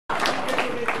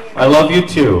I love you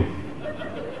too.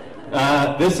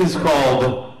 This is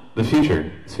called The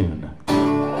Future Tune.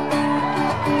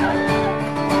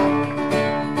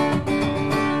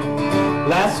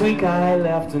 Last week I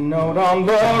left a note on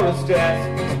Laura's desk.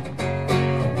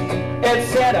 It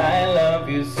said, I love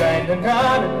you, signed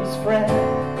anonymous friend.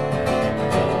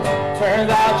 Turns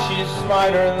out she's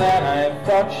smarter than I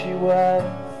thought she was.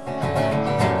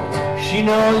 She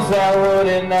knows I wrote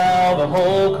it now, the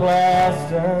whole class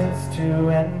does too.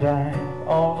 And I'm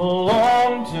all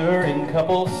alone during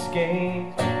couple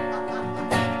skate.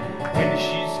 When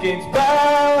she skates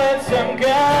by with some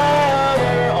guy on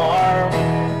her arm.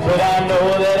 But I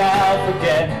know that I'll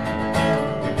forget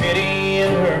the pity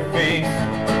in her face.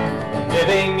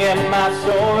 Living in my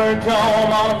solar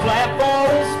dome on a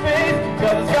platform of space.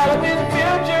 Cause it's gotta be the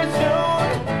future soon.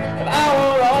 And I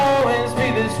will always be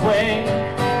this way.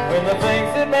 When the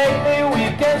things that make me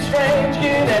weak and strange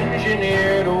get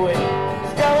engineered away.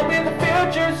 It's gotta be the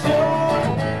future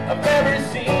soon. I've never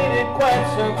seen it quite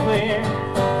so clear.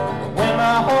 When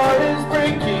my heart is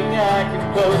breaking I can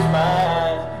close my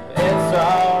eyes. It's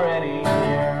already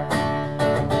here.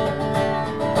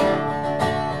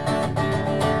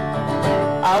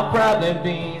 I'll probably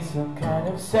be some kind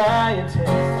of scientist,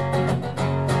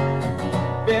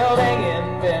 building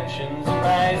inventions in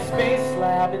my space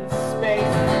lab in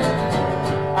space.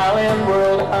 I'll end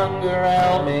world hunger,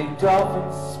 I'll make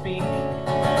dolphins speak.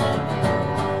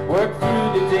 Work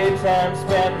through the daytime,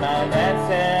 spend my nights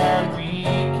and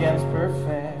weekends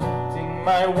perfecting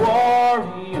my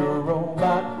warrior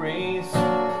robot race.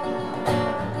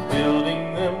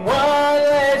 Building them one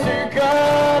laser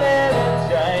gun at a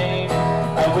time.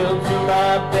 I will do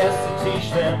my best to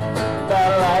teach them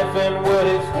about life and what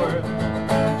it's worth.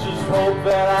 Just hope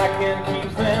that I can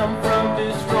keep them from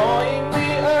destroying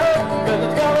the earth. Cause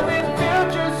it's gonna be the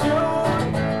future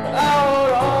soon. And I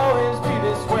won't always be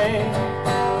this way.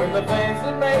 When the things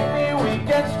that make me weak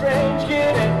and strange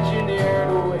get engineered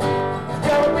away. It's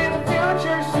gonna be the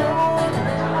future soon.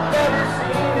 I've never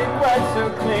seen it quite so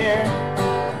clear.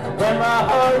 When my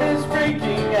heart is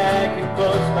breaking I can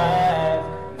close my eyes.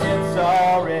 It's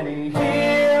already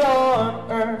here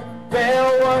on earth.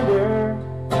 They'll wonder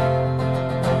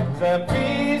that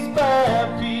piece by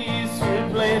piece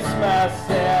replace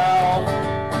myself.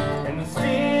 And the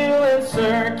steel and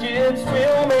circuits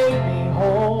will make me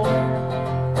whole.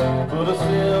 But I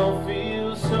still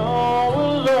feel so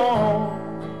alone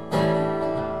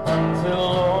until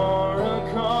Laura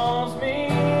calls me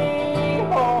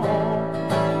home.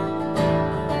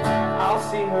 I'll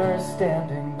see her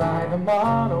standing by the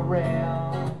monorail.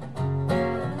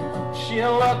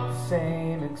 She'll look the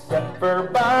same except for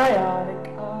bionic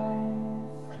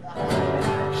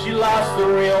eyes. She lost the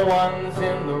real ones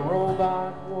in the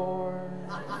robot war.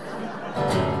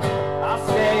 I'll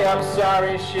say I'm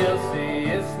sorry, she'll say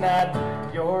it's not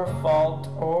your fault,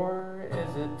 or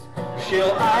is it?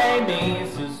 She'll eye me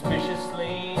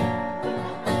suspiciously,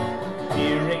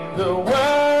 hearing the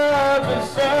word of the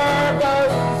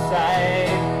circus inside.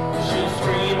 She'll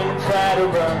scream and try to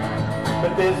run,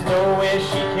 but there's no way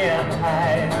she can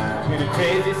hide. When a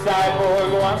crazy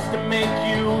cyborg wants to make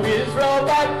you his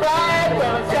robot bride,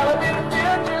 well, it's gotta be the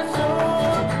future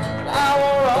soon. I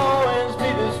will always be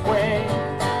this way.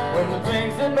 When the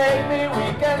things that make me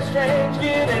weak and strange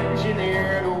get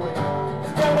engineered away.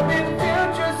 It's gonna be the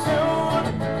future soon.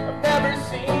 I've never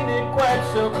seen it quite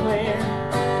so clear.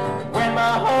 When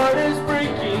my heart is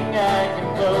breaking I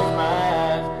can close my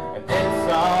eyes. And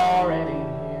it's already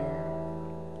here.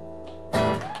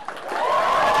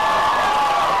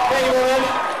 Thank you very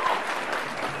much.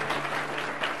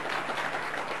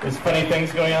 There's funny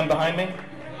things going on behind me?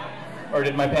 Or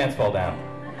did my pants fall down?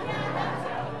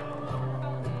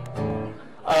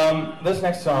 This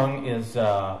next song is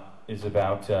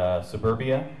about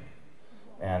suburbia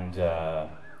and the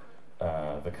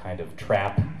kind of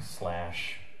trap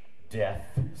slash death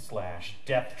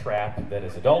trap that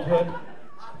is adulthood.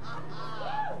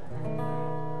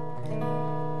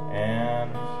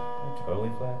 And a totally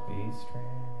flat B string.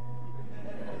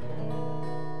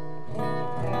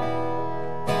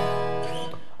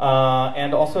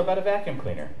 And also about a vacuum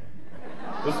cleaner.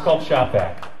 This is called Shop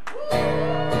Vac.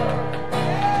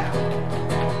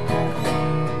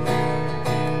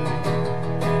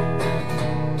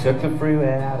 Took the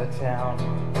freeway out of town,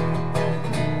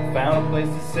 found a place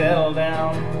to settle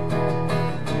down.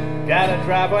 Got a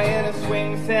driveway and a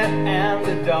swing set and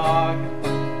a dog.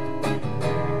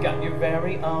 You got your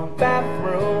very own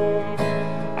bathroom.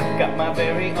 I got my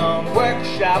very own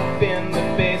workshop in the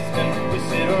basement. We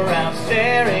sit around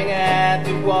staring at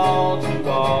the wall to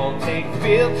wall. Take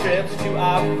field trips to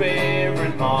our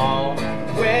favorite mall.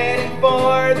 Waiting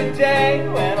for the day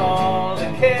when all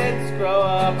the kids grow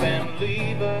up and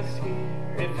leave us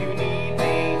here. If you need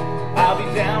me, I'll be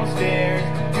downstairs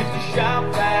with the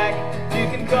shop vac. You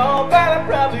can call, but I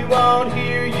probably won't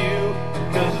hear you,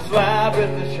 'cause it's loud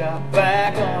with the shop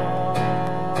vac on.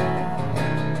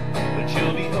 But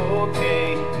you'll be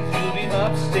okay, 'cause you'll be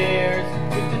upstairs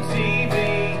with the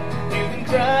TV. You can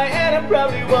cry and I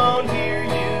probably won't hear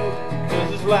you,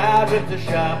 'cause it's loud with the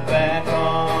shop vac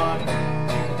on.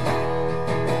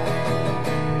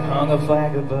 You hung a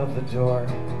flag above the door,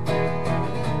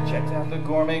 checked out the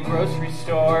gourmet grocery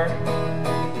store.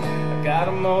 I got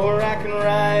a mower I can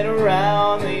ride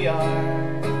around the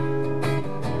yard,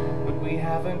 but we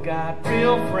haven't got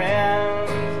real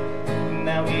friends.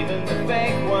 Now even the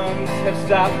fake ones have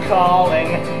stopped calling.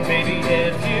 Maybe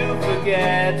if you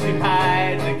forget to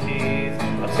hide the keys,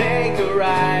 I'll take a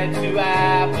ride to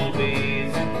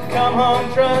Applebee's. Come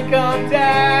home drunk on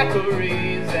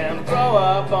daiquiris and throw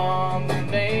up on the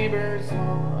neighbor's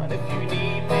lawn. If you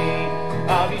need me,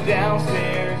 I'll be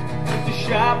downstairs with the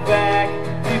shop vac.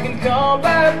 You can call,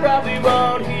 but I probably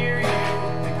won't hear you,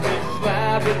 because it's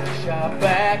loud with the shop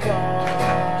vac on.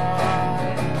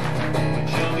 But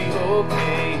you'll be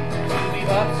okay, you'll be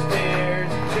upstairs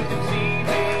with the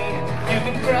TV. You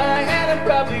can cry and I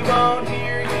probably won't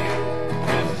hear you,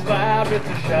 'cause it's loud with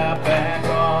the shop vac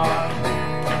on.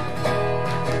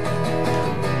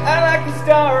 I like the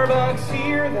Starbucks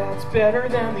here, that's better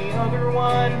than the other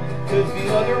one, 'cause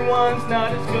the other one's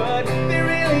not as good. They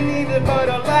really need to put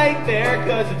a light there,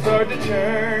 'cause it's hard to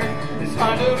turn. It's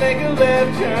hard to make a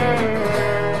left turn.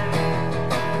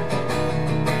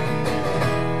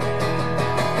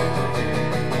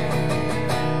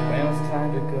 Well, it's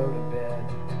time to go to bed.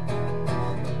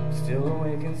 Still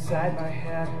awake inside my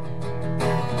head,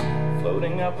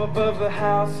 floating up above the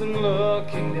house and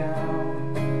looking down.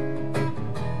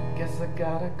 Guess I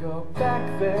gotta go back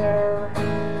there.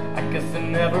 I guess there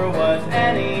never was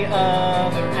any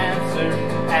other answer.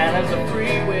 And as the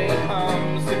freeway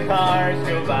hums, the cars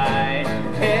go by,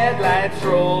 headlights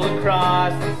roll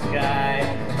across the sky,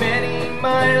 many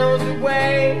miles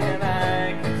away, and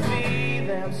I can see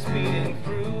them speeding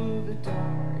through the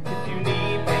dark. If you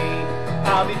need me,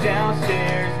 I'll be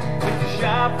downstairs with the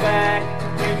shop vac.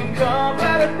 You can call,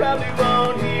 but I probably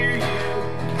won't hear you,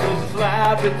 'cause it's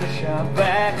loud with the shop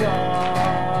vac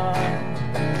on.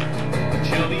 But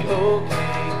you'll be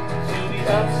okay, you'll be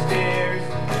upstairs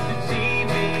with the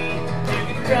TV. You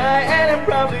can cry and I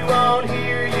probably won't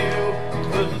hear you,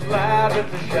 'cause it's loud with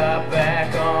the shop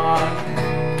vac on.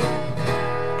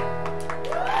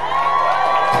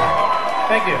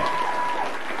 Thank you.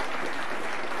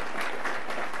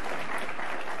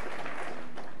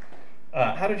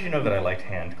 How did you know that I liked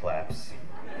hand claps?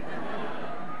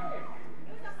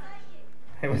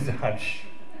 It was a hunch.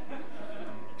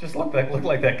 Just looked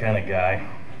like that kind of guy.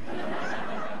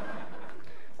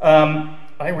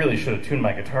 I really should have tuned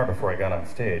my guitar before I got on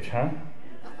stage, huh?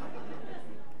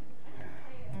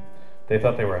 They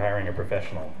thought they were hiring a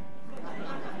professional,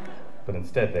 but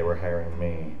instead they were hiring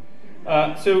me.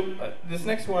 This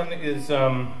next one is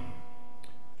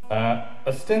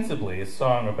ostensibly a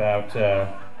song about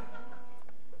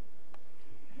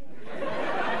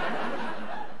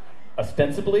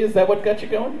ostensibly, is that what got you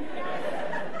going? I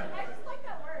just like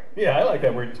that word. Yeah, I like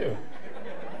that word too.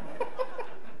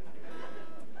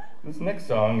 This next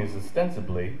song is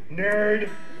ostensibly nerd.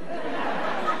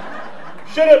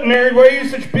 Shut up, nerd, why are you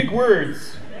such big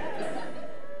words?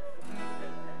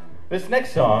 This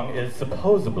next song is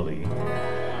supposedly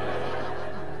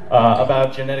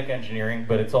about genetic engineering,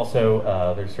 but it's also,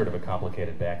 there's sort of a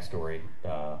complicated backstory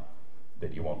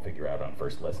that you won't figure out on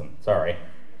first listen. Sorry.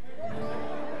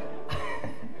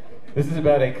 This is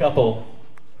about a couple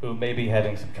who may be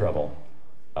having some trouble,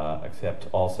 except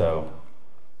also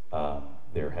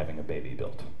they're having a baby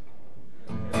built.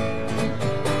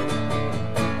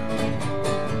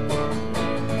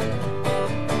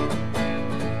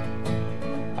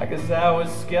 I guess I was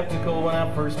skeptical when I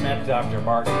first met Dr.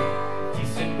 Martin. He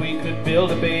said we could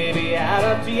build a baby out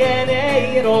of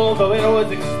DNA, and although it was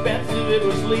expensive, it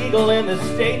was legal in the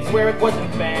states where it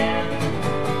wasn't banned.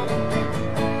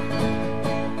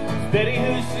 Betty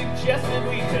who suggested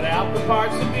we cut out the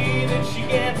parts of me that she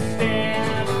can't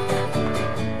stand.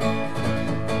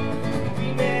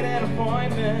 We made an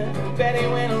appointment, Betty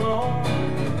went along.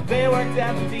 They worked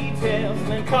out the details and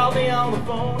then called me on the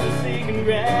phone to say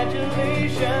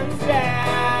congratulations,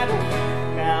 Dad.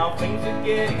 Now things are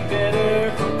getting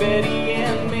better for Betty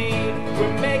and me.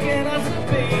 We're making us a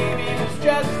baby who's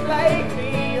just like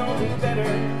me, only better.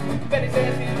 Betty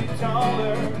says he'll be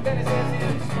taller, Betty says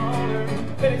he'll be smaller.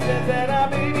 Betty says that our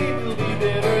baby will be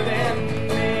better than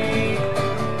me.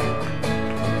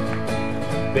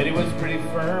 Betty was pretty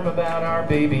firm about our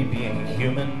baby being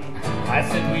human. I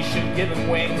said we should give him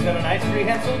wings and a nice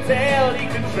prehensile tail. He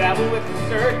could travel with the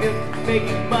circus,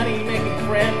 making money, making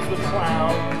friends with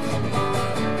clowns.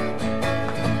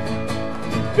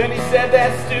 Benny said,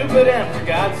 that's stupid, and for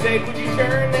God's sake, would you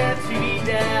turn that TV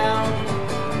down?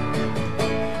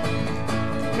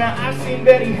 Now, I've seen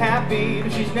Betty happy,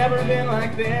 but she's never been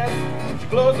like this. She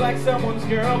glows like someone's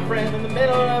girlfriend in the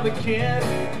middle of a kiss.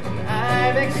 And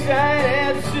I'm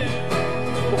excited too,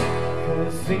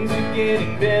 'cause things are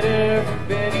getting better for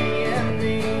Betty and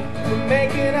me. We're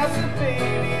making us a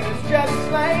baby that's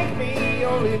just like me,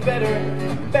 only better.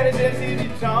 Betty says he'll be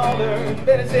taller,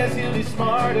 Betty says he'll be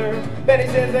smarter, Betty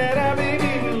says that our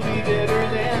baby will be better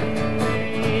than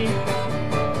me.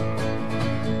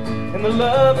 And the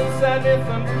love inside me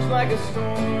thunders like a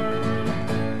storm,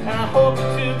 and I hope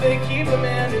the tube they keep the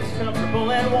man is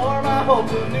comfortable and warm. I hope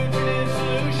the nutritive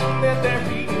solution that they're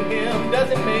feeding him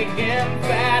doesn't make him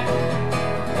fat.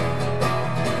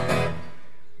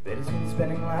 Betty's been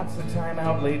spending lots of time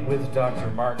out late with Dr.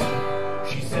 Martin.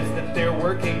 She says that they're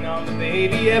working on the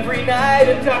baby every night,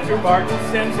 and Dr. Martin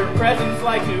sends her presents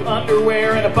like new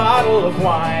underwear and a bottle of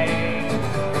wine.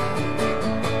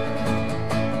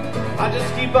 I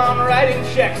just keep on writing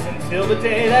checks until the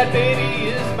day that baby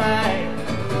is mine.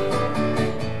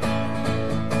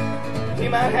 He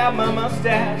might have my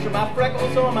mustache or my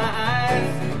freckles or my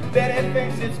eyes. Betty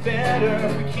thinks it's better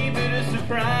if we keep it a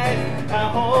surprise. I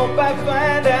hope I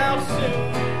find out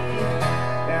soon.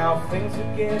 Now things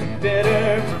are getting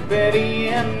better for Betty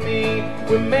and me.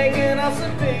 We're making us a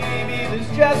baby that's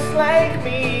just like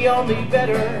me, only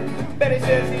better. Betty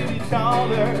says he'll be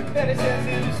taller, Betty says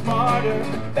he'll be smarter,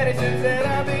 Betty says that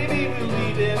our baby will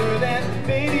be better than,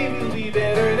 baby will be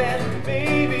better than,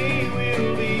 baby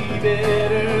will be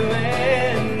better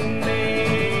than me.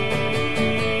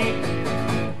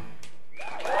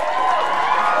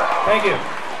 Thank you.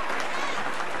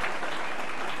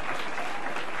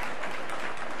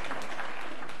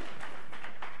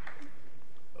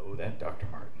 Oh, that Dr.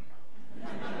 Martin.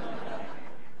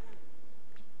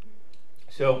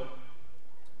 So,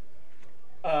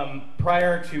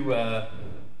 prior to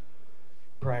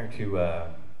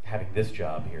having this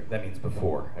job here, that means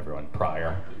before, everyone,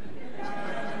 prior.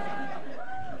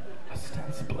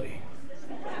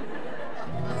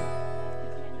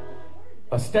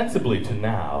 Ostensibly to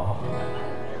now.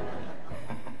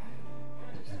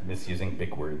 Just misusing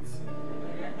big words.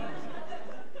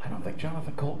 I don't think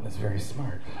Jonathan Coulton is very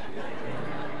smart.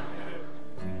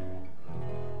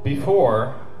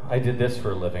 Before I did this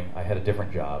for a living, I had a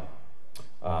different job.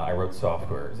 I wrote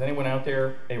software. Is anyone out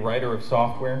there a writer of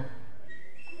software?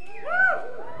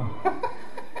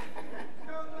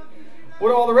 What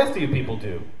do all the rest of you people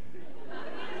do?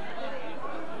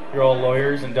 You're all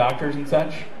lawyers and doctors and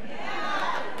such?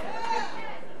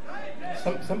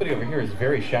 Somebody over here is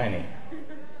very shiny.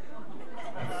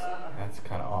 That's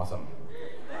kind of awesome.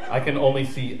 I can only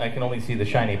see the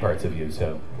shiny parts of you,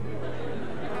 so.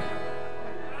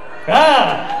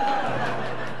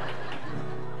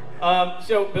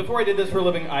 So before I did this for a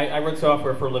living, I wrote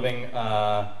software for a living.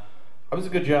 It was a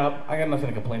good job. I got nothing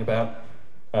to complain about.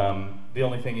 The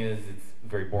only thing is, it's a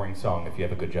very boring song if you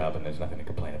have a good job and there's nothing to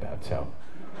complain about. So,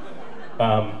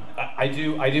 I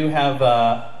do have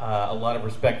a lot of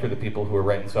respect for the people who are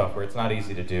writing software. It's not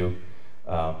easy to do.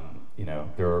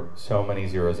 There are so many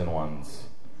zeros and ones,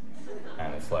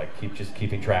 and it's like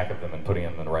keeping track of them and putting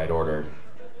them in the right order.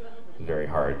 It's a very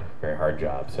hard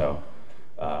job. So.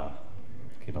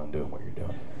 Keep on doing what you're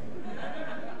doing.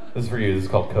 This is for you. This is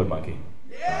called Code Monkey.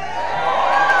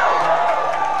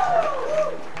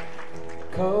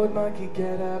 Code Monkey,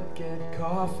 get up, get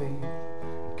coffee.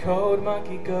 Code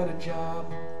Monkey, go to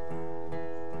job.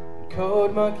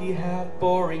 Code Monkey, have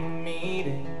boring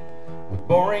meeting with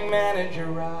boring manager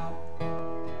Rob.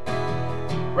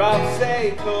 Rob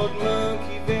say Code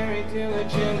Monkey very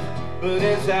diligent, but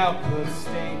his output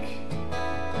stink.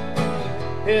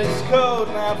 His code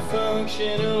not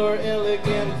functional or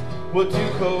elegant. What do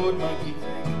Code Monkey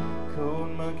think?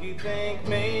 Code Monkey think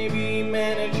maybe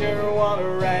manager wanna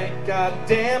write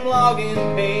goddamn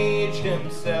login page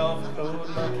himself. Code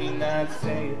Monkey not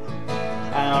say it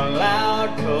out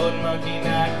loud. Code Monkey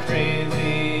not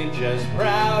crazy, just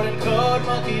proud. And Code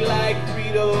Monkey like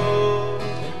Frito.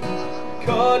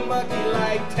 Code Monkey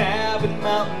like Tab and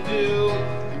Mountain Dew.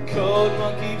 Code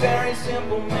Monkey very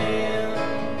simple man.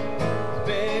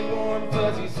 Big, warm,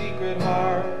 fuzzy, secret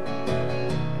heart.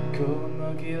 Code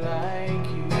Monkey like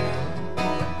you.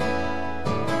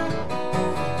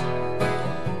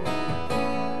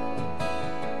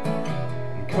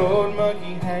 Code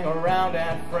Monkey hang around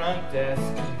at front desk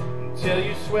until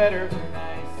your sweater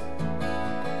nice.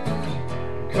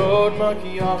 Cold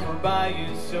monkey offer buy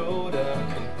you soda,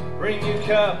 bring you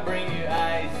cup, bring you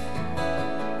ice.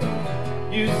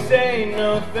 You say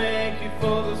no thank you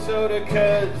for the soda,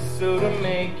 'cause soda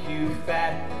make you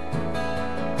fat.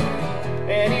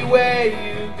 Anyway,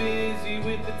 you busy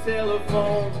with the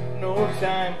telephone, no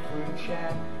time for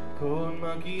chat. Cold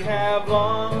monkey have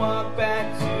long walk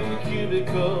back to the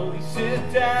cubicle. You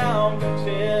sit down,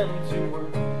 pretend to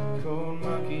work. Cold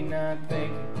monkey not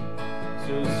thinking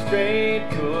so straight.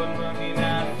 Cold monkey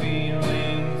not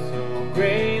feeling so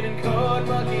great. And cold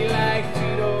monkey like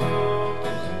Cheetos.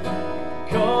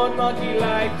 Cold monkey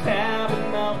like Tab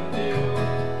and Mountain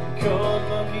Dew. Cold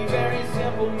monkey very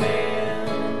simple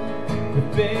man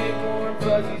with big warm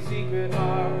fuzzy secret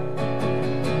heart.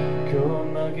 Cold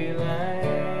monkey like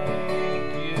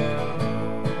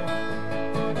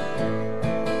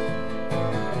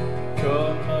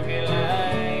cold monkey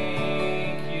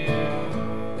like you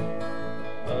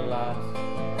a lot.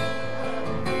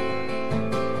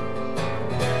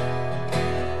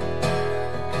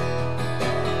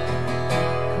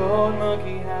 Cold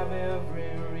monkey have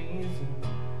every reason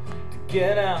to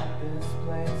get out this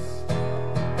place.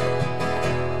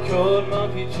 Cold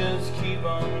monkey just keep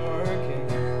on working.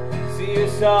 See your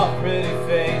soft pretty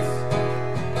face.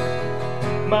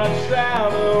 Much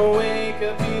travel, wake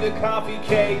up, eat a coffee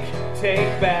cake,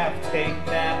 take bath, take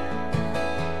nap.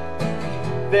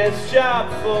 This job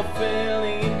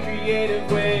fulfilling in creative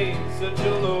ways, such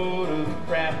a load of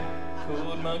crap.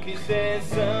 Cold monkey says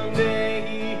someday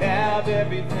he have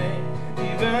everything,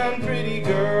 even pretty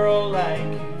girl like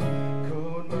you.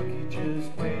 Cold monkey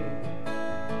just waiting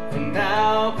for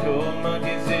now. Cold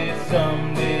monkey says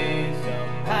someday,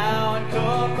 somehow. And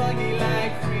cold monkey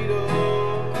like Fritos.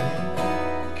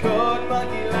 Cold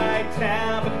monkey like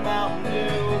Tab and Mountain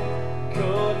Dew.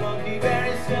 Cold monkey,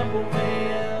 very simple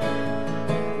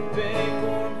man, big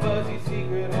warm fuzzy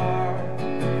secret heart.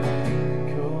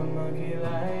 Cold monkey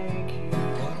like you.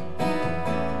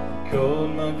 Cold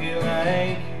monkey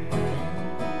like you.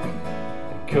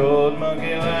 Cold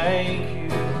monkey like you.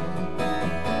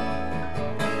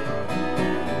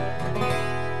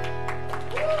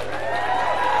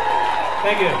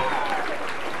 Thank you.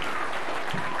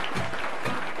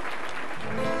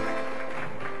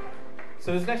 So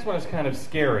this next one is kind of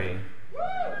scary.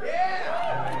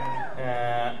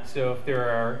 So if there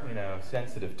are,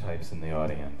 sensitive types in the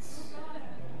audience,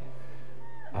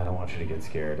 I don't want you to get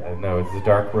scared. I know it's a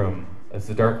dark room. It's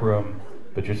a dark room,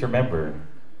 but just remember,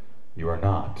 you are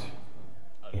not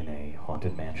in a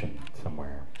haunted mansion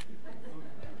somewhere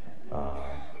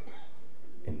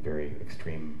in very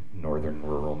extreme northern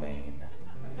rural Maine.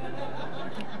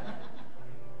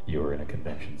 You are in a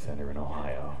convention center in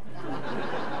Ohio.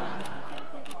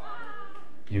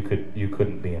 You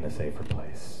couldn't be in a safer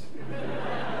place.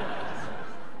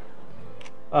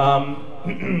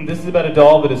 This is about a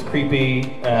doll that is creepy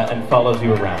and follows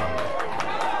you around.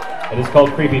 It is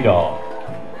called Creepy Doll.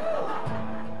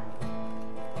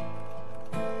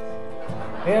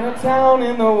 In a town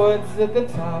in the woods at the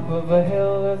top of a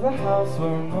hill, there's a house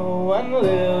where no one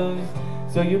lives.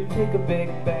 So you take a big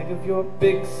bag of your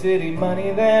big city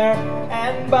money there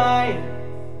and buy it.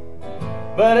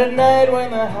 But at night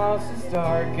when the house is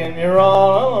dark and you're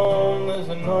all alone, there's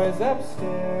a noise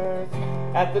upstairs.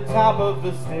 At the top of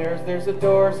the stairs there's a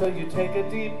door, so you take a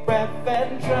deep breath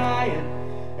and try it.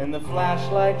 And the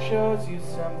flashlight shows you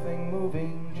something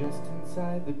moving just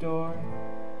inside the door.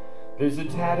 There's a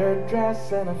tattered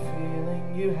dress and a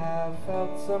feeling you have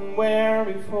felt somewhere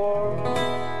before.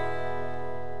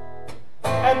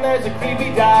 And there's a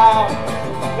creepy doll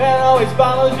that always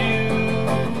follows you.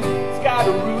 It's got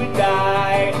a ruined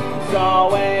eye, it's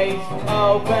always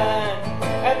open.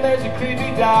 And there's a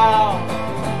creepy doll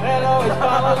that always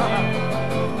follows you.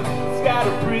 It's got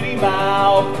a pretty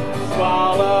mouth,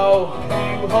 swallow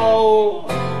you whole.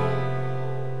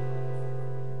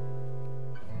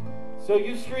 So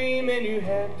you scream and you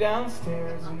head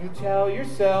downstairs and you tell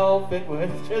yourself it was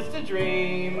just a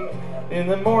dream. In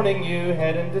the morning you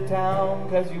head into town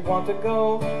 'cause you want to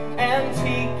go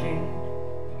antiquing.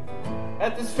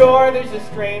 At the store there's a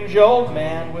strange old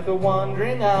man with a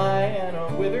wandering eye and a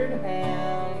withered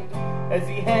hand. As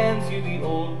he hands you the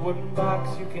old wooden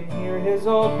box, you can hear his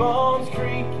old bones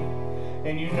creaking.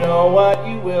 And you know what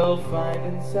you will find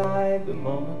inside the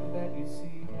moment that you see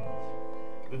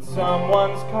that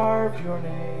someone's carved your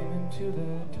name into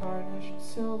the tarnished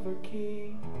silver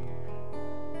key.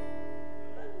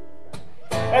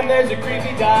 And there's a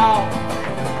creepy doll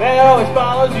that always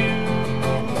follows you.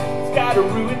 It's got a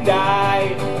ruined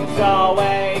eye, it's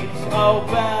always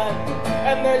open.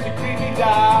 And there's a creepy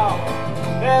doll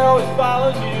that always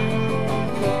follows you.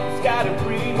 It's got a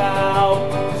pretty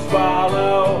mouth,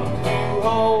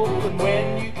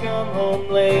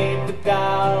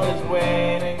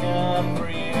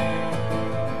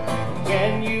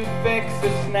 fix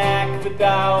a snack. The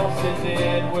doll says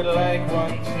it would like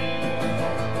one too.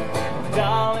 The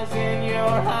doll is in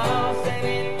your house and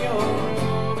in your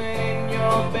room and in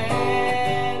your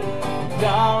bed. The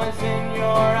doll is in your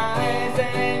eyes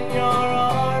and in your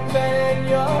arms and in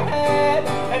your head.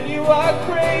 And you are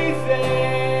crazy.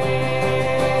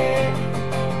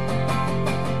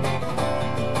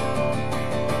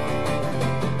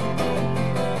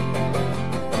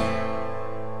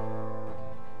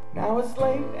 Now it's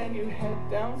late and you head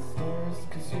downstairs,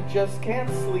 'cause you just can't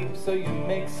sleep, so you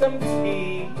make some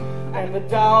tea. And the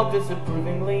doll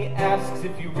disapprovingly asks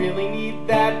if you really need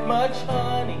that much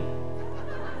honey.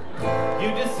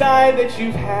 You decide that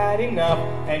you've had enough,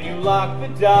 and you lock the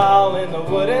doll in the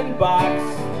wooden box.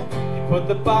 You put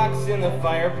the box in the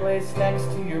fireplace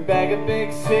next to your bag of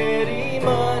big city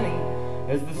money.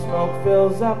 As the smoke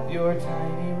fills up your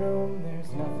tiny room,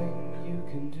 there's nothing you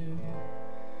can do.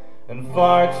 And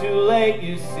far too late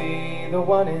you see the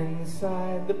one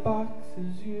inside the box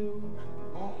is you.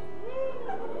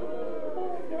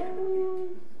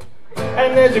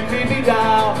 And there's a creepy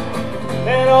doll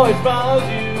that always follows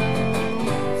you.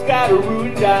 It's got a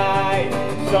rude eye,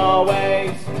 it's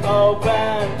always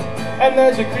open. And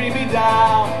there's a creepy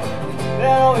doll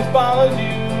that always follows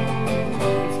you.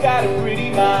 It's got a pretty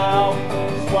mouth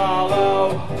to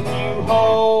swallow you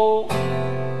whole.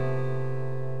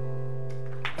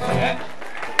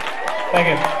 Thank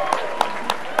you.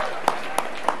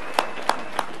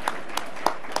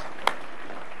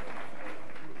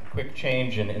 Quick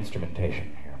change in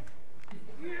instrumentation here.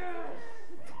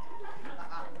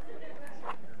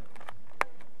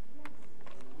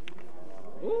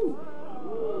 Ooh.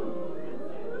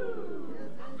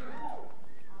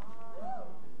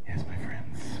 Yes, my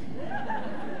friends.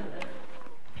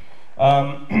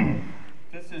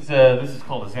 This is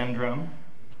called a Zen drum.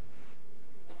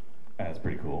 That's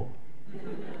pretty cool.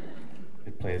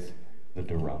 It plays the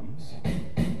drums.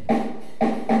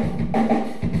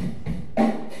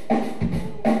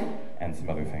 And some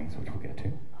other things, which we'll get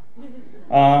to.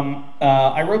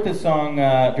 I wrote this song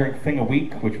during Thing a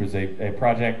Week, which was a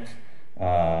project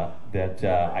that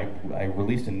I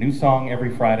released a new song every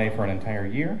Friday for an entire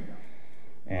year.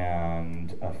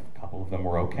 And a couple of them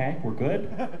were okay, were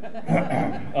good.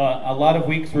 A lot of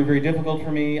weeks were very difficult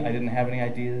for me. I didn't have any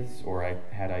ideas, or I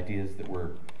had ideas that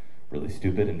were really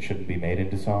stupid and shouldn't be made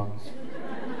into songs.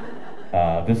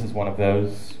 This is one of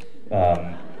those.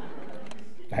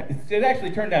 It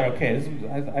actually turned out okay.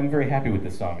 I'm very happy with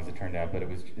this song as it turned out, but it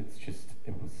was,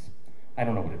 I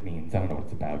don't know what it means. I don't know what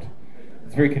it's about.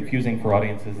 It's very confusing for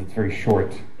audiences. It's very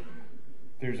short.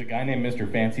 There's a guy named Mr.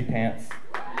 Fancy Pants,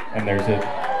 and there's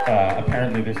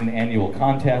apparently there's an annual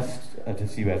contest to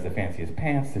see who has the fanciest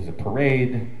pants. There's a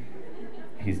parade.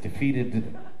 He's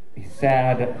defeated. He's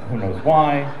sad. Who knows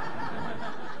why?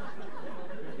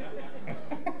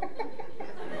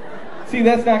 See,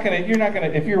 that's not gonna. You're not gonna.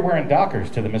 If you're wearing Dockers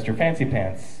to the Mr. Fancy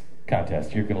Pants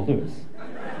contest, you're gonna lose.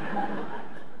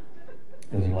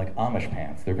 Those are like Amish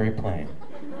pants. They're very plain,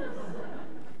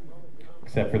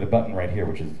 except for the button right here,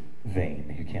 which is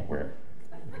vain. You can't wear it.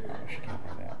 Amish, you can't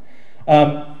wear that.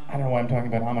 I don't know why I'm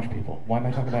talking about Amish people. Why am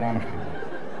I talking about Amish people?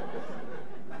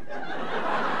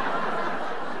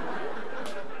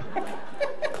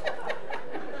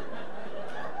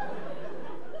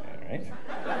 All right.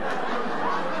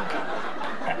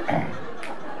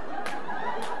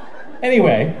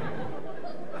 Anyway,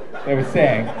 I was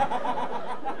saying,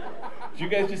 did you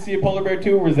guys just see a polar bear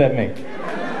too, or was that me?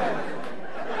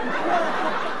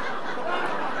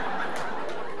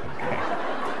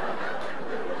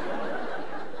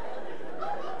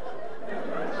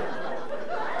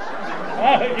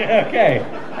 Okay,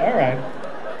 all right.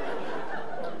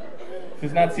 This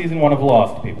is not season 1 of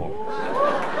Lost, people.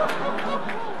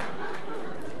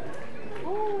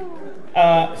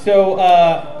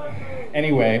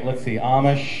 Anyway, let's see.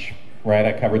 Amish, right,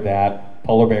 I covered that.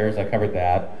 Polar bears, I covered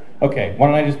that. Okay, why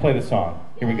don't I just play the song?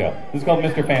 Here we go. This is called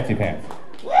Mr. Fancy Pants.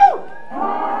 Woo!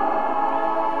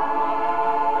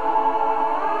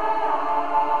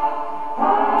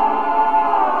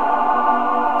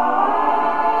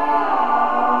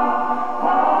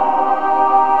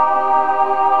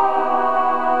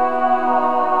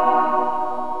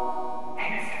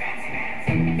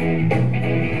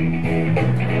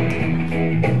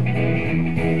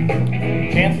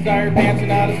 Chances are your pants are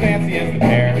not as fancy as the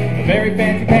pair the very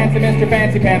fancy pants that Mr.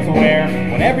 Fancy Pants will wear.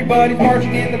 When everybody's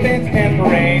marching in the fancy pants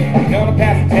parade, he's gonna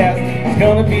pass the test, he's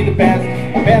gonna be the best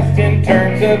in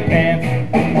terms of pants.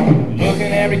 Look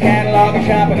in every catalog and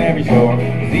shop in every store,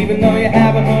 'cause even though you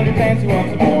have 100 fancy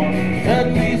ones or more,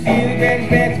 suddenly you see the greatest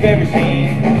pants you've ever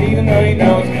seen. Even though you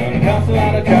know it's gonna cost a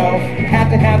lot of dough, you have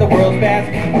to have the world's best.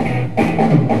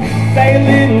 Say a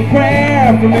little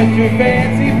prayer for Mr.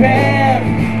 Fancy Pants.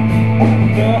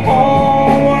 The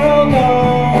whole world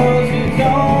knows it's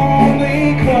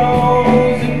only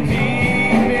clothes, and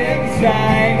deep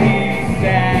inside he's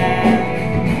sad.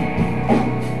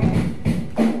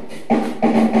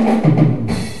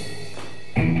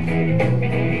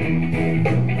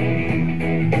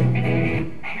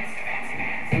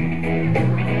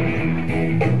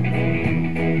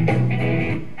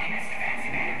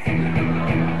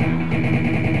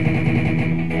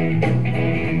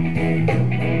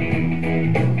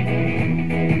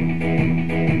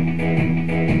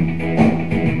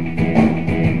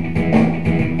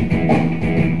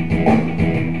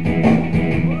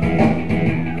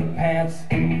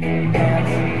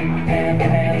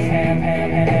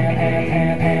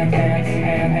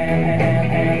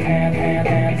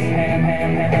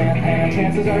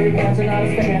 Chances are your pants are not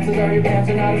as chances are your pants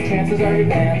are not as chances are your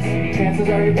pants chances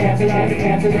are your pants are not as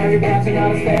chances are your pants are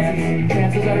not as fancy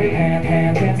chances are your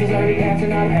pants chances are your pants are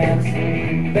not pants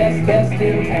best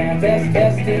in pants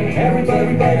best in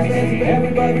everybody's fancy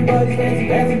everybody's fancy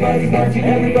everybody's marching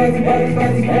everybody's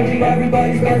fancy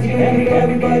everybody's fancy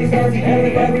everybody's fancy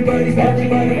everybody's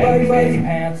marching everybody's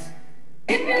pants.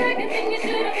 If you like a thing, you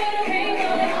should have put a ring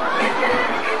on it. If you like a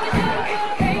thing, you should have put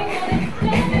a ring on it.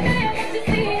 Don't be mad what you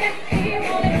see and hear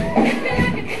on it. If you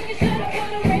like a thing, you should have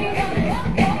put a ring on it.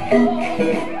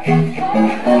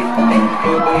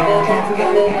 Chances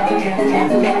are your pants,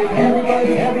 chances are your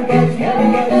everybody's best in,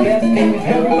 everybody's best in,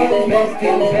 everybody's marching.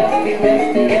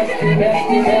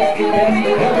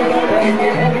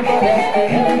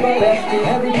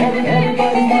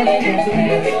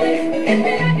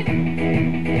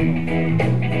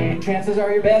 Chances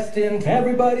are your best in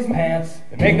everybody's pants.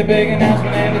 They make the big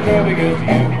announcement and the trophy goes to you.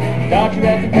 Thought you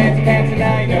had some fancy pants and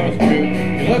now you know it's true.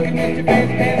 You look at Mr.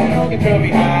 Fancy Pants and hold the trophy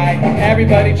high.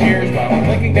 Everybody cheers while he's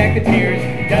flicking back the tears.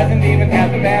 He doesn't even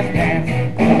have the best pants.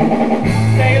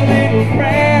 Say a little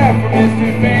prayer for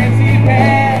Mr. Fancy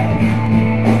Pants.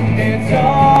 It's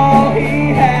all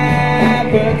he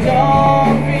had, but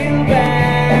don't feel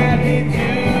bad. He'd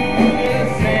do the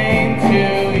same to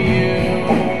you.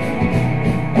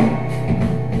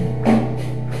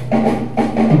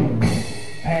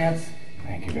 Pants.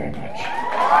 Thank you very much.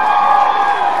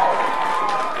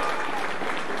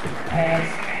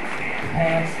 Pants.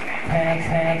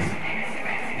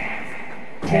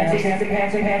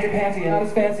 Chancy, not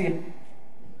as fancy.